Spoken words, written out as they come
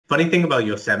Funny thing about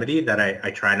Yosemite that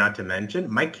I try not to mention,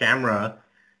 my camera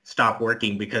stopped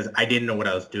working because I didn't know what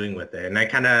I was doing with it. And I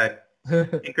kind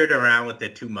of tinkered around with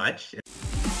it too much.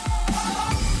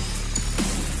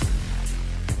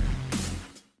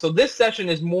 So this session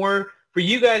is more for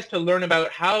you guys to learn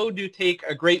about how to take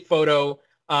a great photo,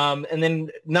 and then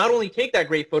not only take that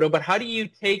great photo, but how do you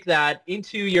take that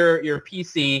into your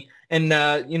PC and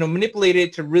manipulate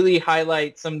it to really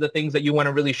highlight some of the things that you want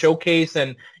to really showcase,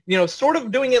 and sort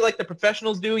of doing it like the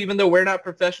professionals do, even though we're not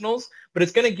professionals. But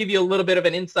it's going to give you a little bit of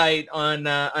an insight on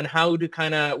how to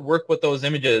kind of work with those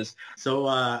images. So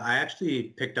I actually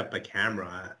picked up a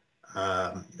camera.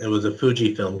 It was a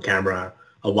Fujifilm camera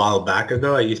a while back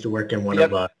ago. I used to work in one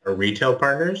of our retail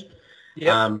partners.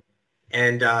 Yep.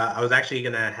 And I was actually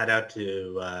going to head out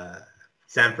to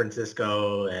San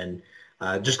Francisco and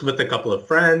just with a couple of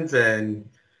friends. And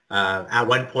at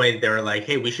one point they were like,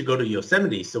 hey, we should go to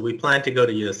Yosemite. So we planned to go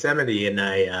to Yosemite, and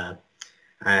I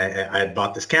had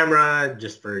bought this camera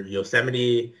just for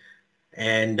Yosemite.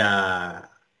 And at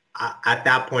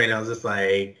that point I was just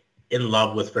like in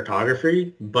love with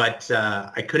photography, but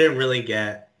I couldn't really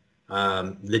get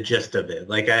the gist of it.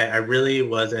 Like I really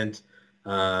wasn't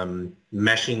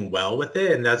meshing well with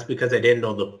it, and that's because I didn't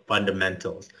know the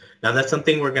fundamentals. Now that's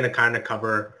something we're going to kind of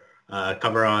cover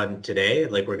on today.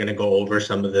 Like we're going to go over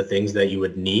some of the things that you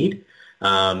would need.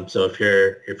 So if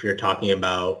you're talking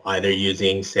about either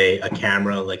using, say, a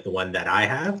camera like the one that I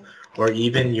have, or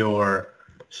even your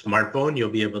smartphone, you'll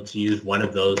be able to use one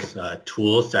of those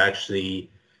tools to actually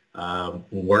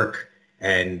work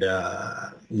and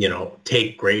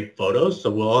take great photos.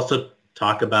 So we'll also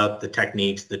talk about the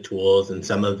techniques, the tools, and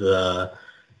some of the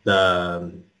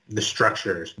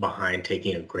structures behind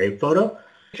taking a great photo.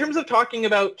 In terms of talking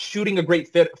about shooting a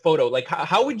great photo, like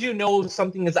how would you know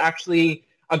something is actually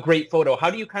a great photo? How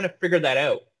do you kind of figure that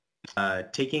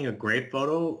out? Taking a great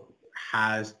photo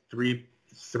has three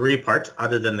parts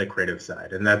other than the creative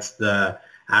side, and that's the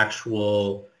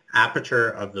actual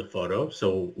aperture of the photo.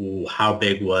 So how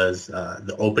big was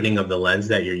the opening of the lens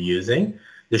that you're using?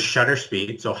 The shutter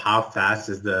speed, so how fast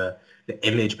is the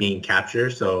image being captured?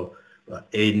 So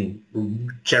in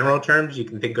general terms, you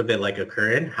can think of it like a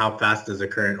current. How fast does a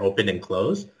current open and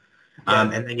close?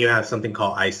 And then you have something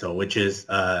called ISO, which is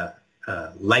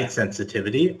light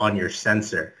sensitivity on your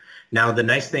sensor. Now, the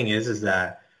nice thing is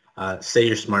that, say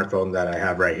your smartphone that I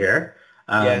have right here,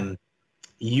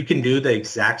 you can do the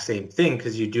exact same thing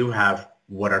because you do have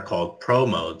what are called pro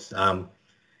modes.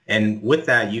 And with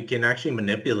that, you can actually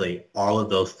manipulate all of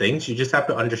those things. You just have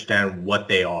to understand what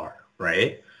they are,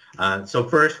 right? So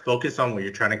first, focus on what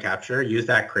you're trying to capture. Use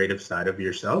that creative side of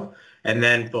yourself, and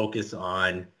then focus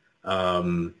on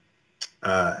the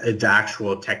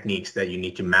actual techniques that you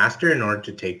need to master in order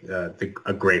to take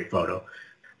a great photo,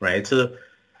 right? So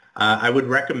I would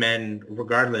recommend,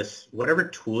 regardless, whatever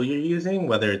tool you're using,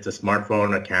 whether it's a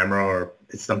smartphone, a camera, or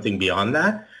it's something beyond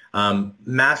that,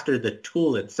 master the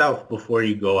tool itself before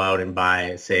you go out and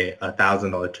buy, say,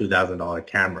 $1,000, $2,000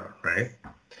 camera, right?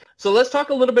 So let's talk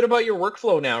a little bit about your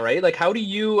workflow now, right? Like how do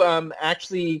you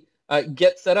actually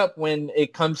get set up when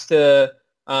it comes to,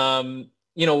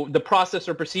 the process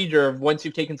or procedure of once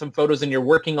you've taken some photos and you're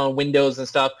working on windows and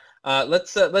stuff?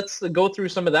 Let's go through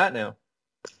some of that now.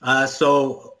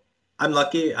 So I'm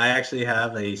lucky. I actually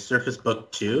have a Surface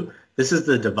Book 2. This is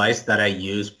the device that I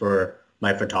use for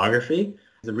my photography.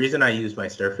 The reason I use my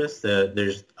Surface,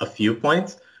 there's a few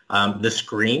points. The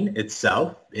screen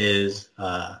itself is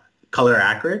color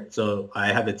accurate, so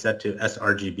I have it set to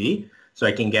sRGB, so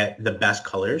I can get the best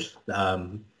colors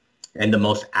and the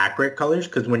most accurate colors,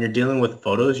 because when you're dealing with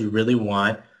photos, you really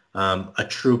want a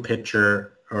true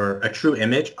picture or a true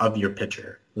image of your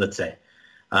picture, let's say.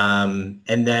 And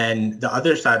then the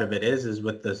other side of it is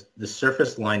with the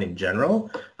Surface line in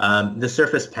general, the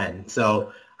Surface Pen.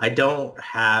 So I don't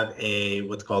have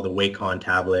what's called a Wacom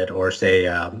tablet or say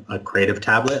a creative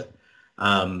tablet.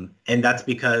 And that's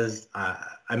because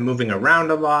I'm moving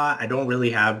around a lot. I don't really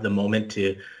have the moment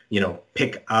to,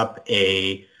 pick up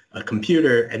a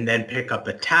computer and then pick up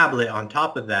a tablet on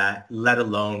top of that, let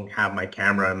alone have my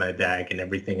camera in my bag and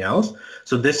everything else.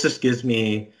 So this just gives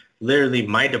me literally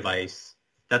my device.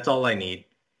 That's all I need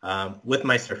with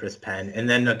my Surface Pen. And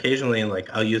then occasionally, like,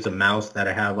 I'll use a mouse that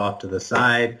I have off to the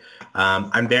side.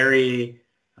 I'm very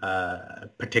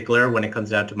particular when it comes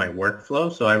down to my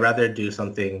workflow. So I rather do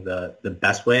something the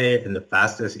best way and the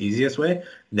fastest, easiest way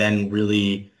than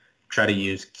really try to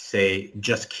use, say,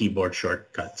 just keyboard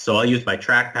shortcuts. So I'll use my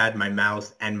trackpad, my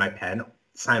mouse, and my pen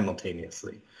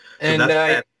simultaneously. So And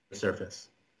that's the Surface.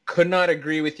 could not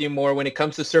agree with you more. When it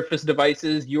comes to Surface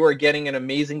devices, you are getting an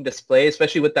amazing display,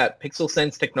 especially with that Pixel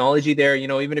Sense technology there. You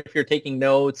know, even if you're taking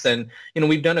notes, and you know,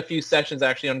 we've done a few sessions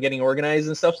actually on getting organized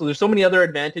and stuff. So there's so many other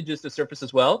advantages to Surface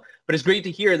as well. But it's great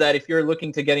to hear that if you're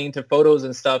looking to getting into photos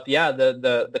and stuff, yeah,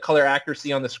 the color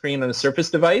accuracy on the screen on the Surface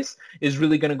device is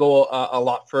really going to go a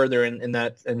lot further in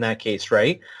that case,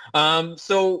 right?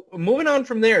 So moving on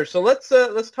from there, so let's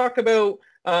talk about.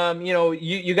 You know,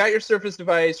 you got your Surface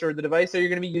device or the device that you're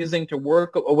going to be using to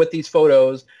work with these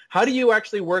photos. How do you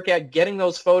actually work at getting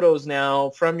those photos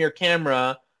now from your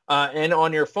camera and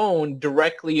on your phone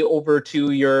directly over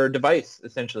to your device,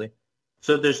 essentially?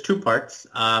 So there's two parts.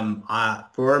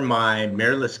 For my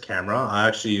mirrorless camera, I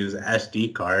actually use an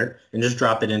SD card and just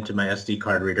drop it into my SD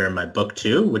card reader in my Book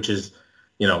 2, which is,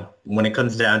 you know, when it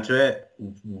comes down to it,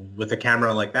 with a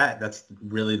camera like that, that's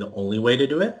really the only way to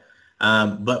do it.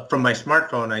 But from my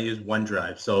smartphone, I use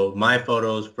OneDrive. So my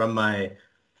photos from my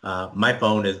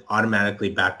phone is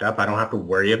automatically backed up. I don't have to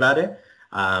worry about it,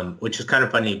 which is kind of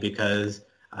funny because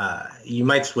you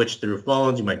might switch through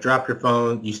phones, you might drop your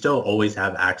phone, you still always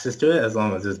have access to it as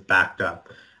long as it's backed up.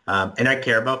 And I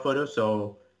care about photos,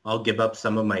 so I'll give up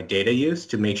some of my data use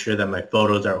to make sure that my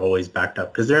photos are always backed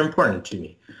up because they're important to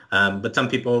me. But some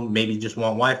people maybe just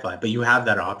want Wi-Fi, but you have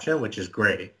that option, which is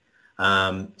great.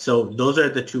 So those are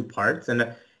the two parts.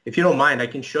 And if you don't mind, I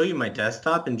can show you my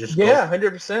desktop and just Yeah,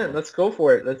 100%. Let's go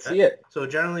for it. Let's see it. So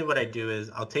generally what I do is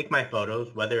I'll take my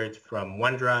photos, whether it's from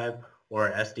OneDrive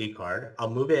or SD card, I'll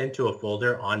move it into a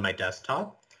folder on my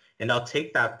desktop, and I'll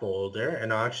take that folder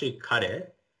and I'll actually cut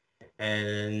it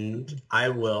and I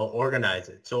will organize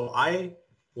it. So I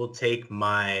will take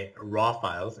my raw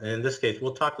files, and in this case,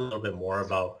 we'll talk a little bit more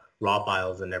about raw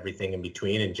files and everything in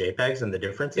between and JPEGs and the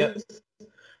differences. Yep.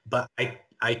 But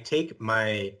I take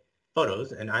my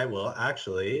photos and I will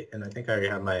actually, and I think I already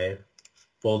have my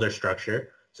folder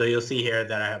structure. So you'll see here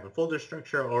that I have a folder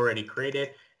structure already created,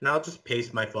 and I'll just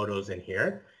paste my photos in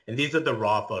here. And these are the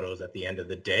raw photos at the end of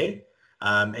the day.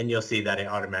 And you'll see that it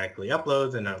automatically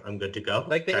uploads and I'm good to go.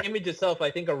 Like the image itself,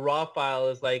 I think a raw file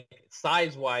is like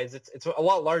size-wise, it's a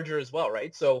lot larger as well,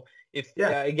 right? So if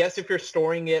I guess if you're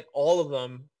storing it, all of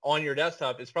them on your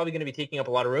desktop, it's probably going to be taking up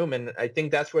a lot of room. And I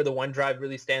think that's where the OneDrive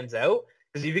really stands out.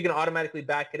 Because if you can automatically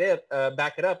back it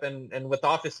up, and with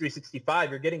Office 365,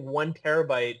 you're getting 1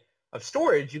 terabyte of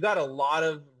storage. You got a lot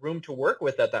of room to work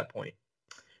with at that point.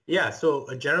 Yeah, so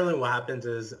generally what happens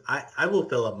is I will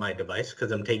fill up my device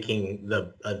because I'm taking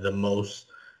the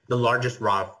largest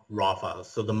raw files,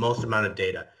 so the most amount of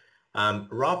data.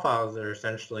 Raw files are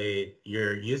essentially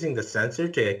you're using the sensor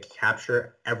to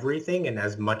capture everything and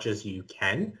as much as you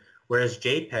can, whereas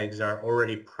JPEGs are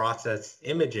already processed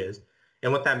images.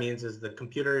 And what that means is the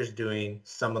computer is doing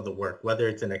some of the work, whether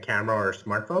it's in a camera or a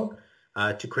smartphone.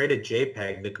 To create a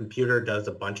JPEG, the computer does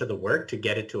a bunch of the work to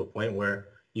get it to a point where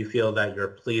you feel that you're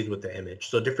pleased with the image.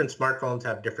 So different smartphones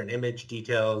have different image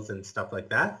details and stuff like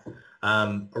that.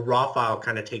 A raw file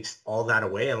kind of takes all that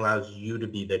away and allows you to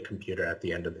be the computer at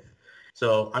the end of it.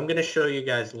 So I'm going to show you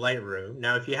guys Lightroom.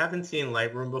 Now, if you haven't seen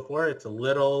Lightroom before, it's a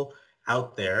little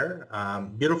out there.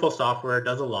 Beautiful software,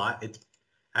 does a lot. It's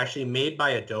actually made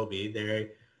by Adobe.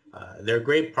 They're a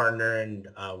great partner, and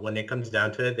when it comes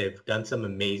down to it, they've done some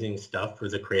amazing stuff for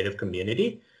the creative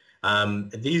community.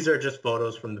 These are just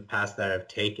photos from the past that I've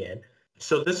taken.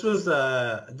 So this was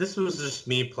just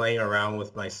me playing around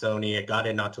with my Sony. I got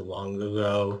it not too long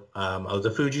ago. I was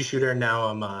a Fuji shooter. Now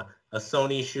I'm a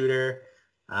Sony shooter.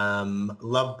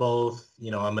 Love both. You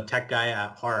know, I'm a tech guy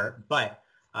at heart. But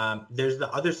there's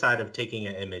the other side of taking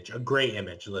an image, a gray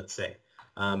image, let's say.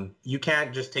 You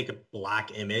can't just take a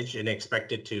black image and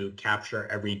expect it to capture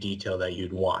every detail that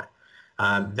you'd want.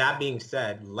 That being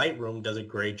said, Lightroom does a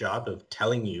great job of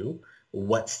telling you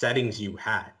what settings you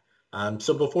had.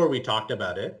 So before we talked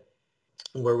about it,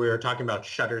 where we were talking about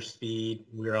shutter speed,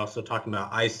 we were also talking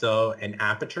about ISO and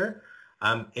aperture.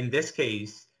 In this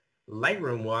case,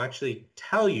 Lightroom will actually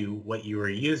tell you what you are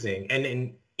using. And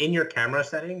in your camera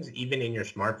settings, even in your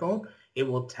smartphone, it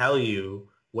will tell you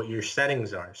what your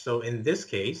settings are. So in this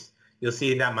case, you'll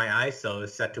see that my ISO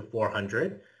is set to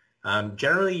 400.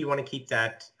 Generally, you want to keep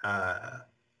that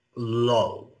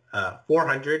low.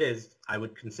 400 is, I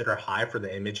would consider high for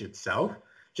the image itself,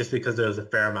 just because there's a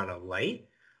fair amount of light.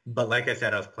 But like I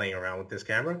said, I was playing around with this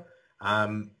camera.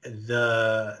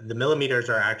 The millimeters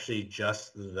are actually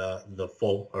just the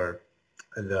full, or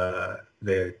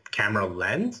the camera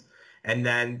lens, and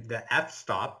then the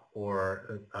f-stop,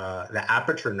 or the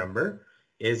aperture number,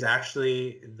 is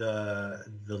actually the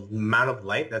amount of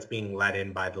light that's being let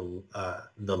in by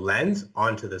the lens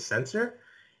onto the sensor.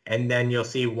 And then you'll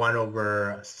see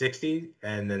 1/60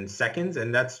 and then seconds.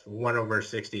 And that's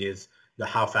 1/60 is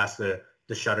how fast the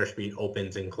shutter speed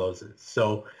opens and closes.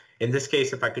 So in this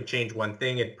case, if I could change one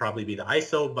thing, it'd probably be the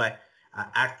ISO, but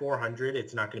at 400,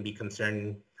 it's not going to be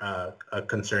a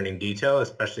concerning detail,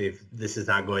 especially if this is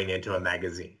not going into a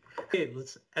magazine. Okay,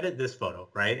 let's edit this photo,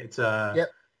 right? It's Yep.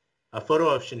 a photo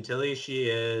of Chantilly. She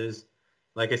is,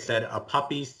 like I said, a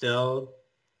puppy still,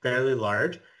 fairly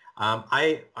large.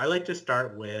 I like to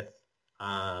start with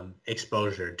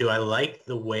exposure. Do I like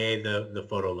the way the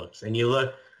photo looks? And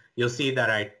you'll see that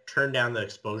I turn down the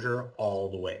exposure all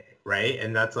the way, right?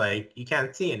 And that's like, you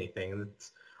can't see anything.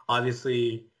 It's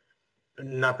obviously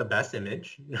not the best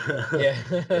image, Yeah.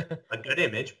 a good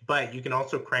image, but you can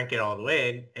also crank it all the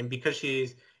way. And because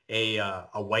she's a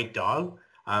white dog,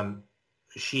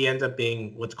 she ends up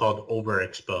being what's called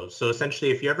overexposed. So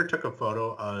essentially, if you ever took a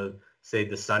photo of, say,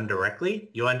 the sun directly,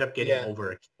 you'll end up getting Yeah.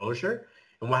 overexposure.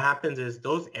 And what happens is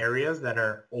those areas that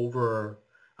are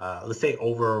let's say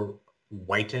over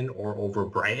whitened or over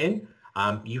brightened,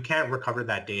 you can't recover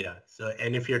that data. So,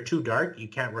 and if you're too dark, you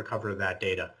can't recover that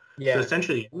data. So Yeah.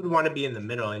 essentially, you would want to be in the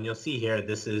middle, and you'll see here,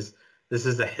 this is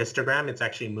a histogram. It's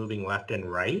actually moving left and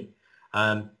right.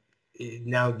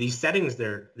 Now these settings,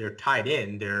 they're tied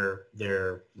in,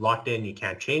 they're locked in. You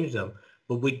can't change them.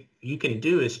 But what you can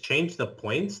do is change the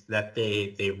points that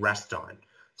they rest on.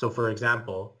 So for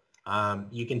example,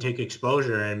 you can take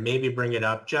exposure and maybe bring it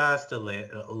up just a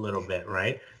little bit,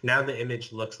 right? Now the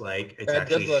image looks like it's That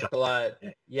does actually look shot. a lot.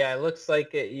 Yeah, it looks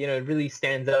like it, it really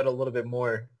stands out a little bit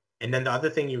more. And then the other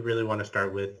thing you really want to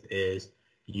start with is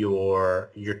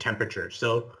your temperature.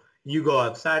 So you go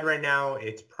outside right now,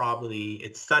 it's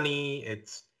sunny,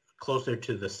 it's closer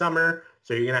to the summer,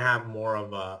 so you're gonna have more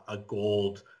of a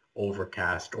gold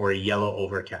overcast or a yellow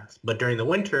overcast. But during the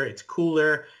winter, it's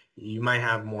cooler. You might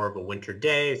have more of a winter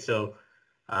day, so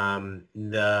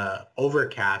the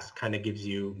overcast kind of gives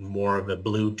you more of a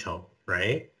blue tone,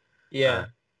 right? Uh, Yeah.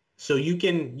 so you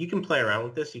can play around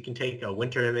with this. You can take a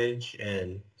winter image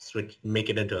and make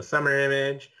it into a summer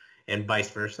image, and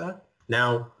vice versa.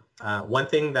 Now, one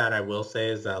thing that I will say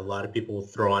is that a lot of people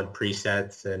throw on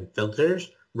presets and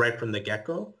filters right from the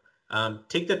get-go.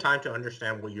 Take the time to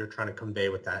understand what you're trying to convey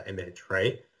with that image,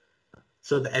 right?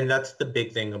 So, and that's the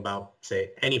big thing about,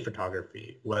 say, any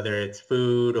photography, whether it's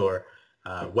food or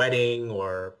wedding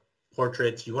or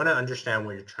portraits. You want to understand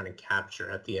what you're trying to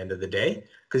capture at the end of the day,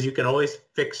 because you can always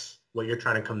fix what you're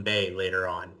trying to convey later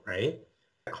on, right?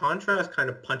 Contrast kind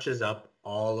of punches up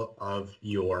all of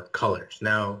your colors.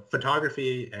 Now,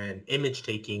 photography and image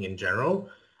taking in general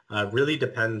really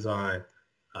depends on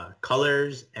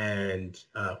colors and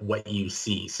what you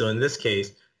see. So in this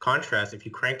case, contrast, if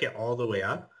you crank it all the way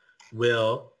up,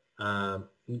 will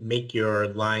make your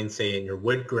line, say, in your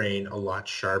wood grain a lot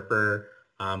sharper,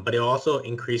 but it also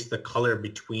increase the color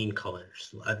between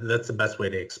colors. That's the best way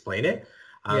to explain it.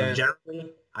 Yeah.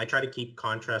 Generally, I try to keep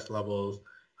contrast levels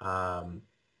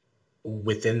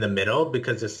within the middle,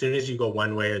 because as soon as you go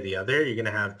one way or the other, you're going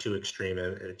to have two extreme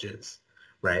images,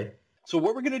 right? So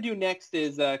what we're going to do next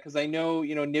is, because I know,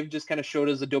 Niv just kind of showed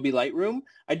us Adobe Lightroom.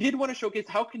 I did want to showcase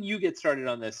how can you get started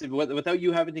on this? Without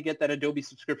you having to get that Adobe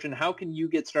subscription, how can you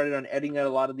get started on editing a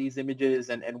lot of these images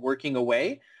and working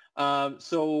away?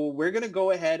 So we're going to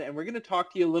go ahead and we're going to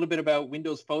talk to you a little bit about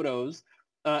Windows Photos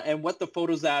and what the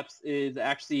Photos apps is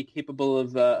actually capable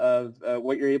of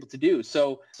what you're able to do.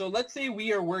 So let's say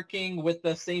we are working with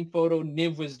the same photo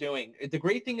Niv was doing. The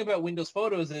great thing about Windows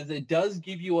Photos is it does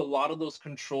give you a lot of those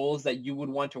controls that you would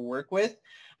want to work with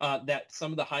that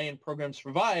some of the high-end programs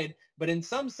provide. But in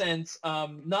some sense,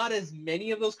 not as many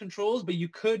of those controls, but you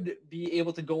could be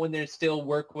able to go in there and still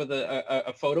work with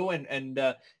a photo and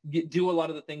do a lot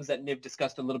of the things that Niv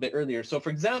discussed a little bit earlier. So for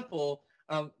example,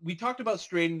 we talked about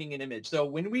straightening an image. So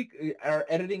when we are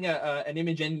editing an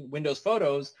image in Windows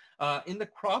Photos, in the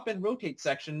crop and rotate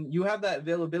section, you have that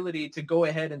availability to go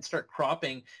ahead and start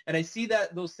cropping. And I see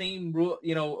that those same rule,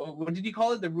 what did you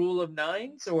call it? The rule of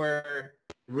nines or?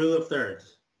 Rule of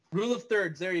thirds. Rule of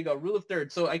thirds. There you go. Rule of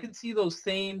thirds. So I can see those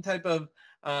same type of,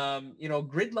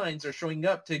 grid lines are showing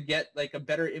up to get like a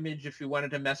better image if you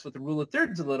wanted to mess with the rule of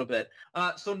thirds a little bit.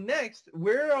 So next,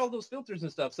 where are all those filters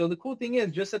and stuff? So the cool thing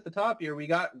is just at the top here, we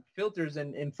got filters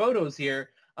in photos here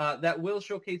that will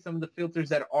showcase some of the filters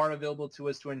that are available to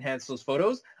us to enhance those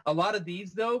photos. A lot of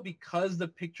these though, because the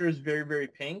picture is very, very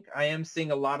pink, I am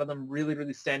seeing a lot of them really,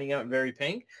 really standing out very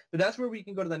pink. But that's where we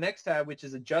can go to the next tab, which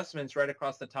is adjustments right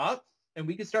across the top. And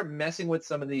we can start messing with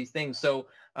some of these things. So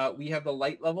we have the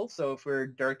light level. So if we're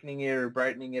darkening it or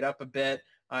brightening it up a bit,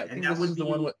 I think this is the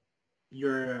one with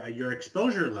your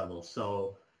exposure level.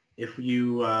 So if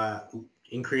you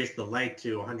increase the light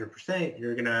to 100%,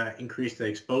 you're going to increase the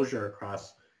exposure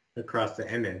across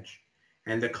the image.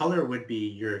 And the color would be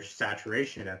your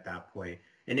saturation at that point.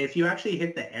 And if you actually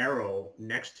hit the arrow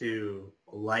next to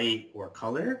light or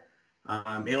color,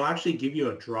 it'll actually give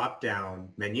you a drop-down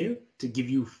menu to give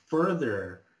you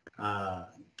further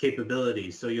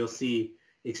capabilities. So you'll see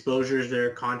exposures there,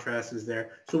 contrast is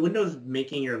there. So Windows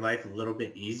making your life a little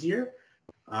bit easier.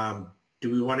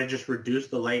 Do we want to just reduce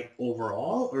the light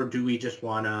overall, or do we just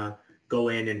want to go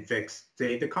in and fix,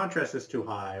 say, the contrast is too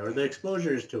high or the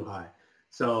exposure is too high?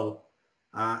 So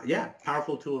yeah,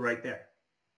 powerful tool right there.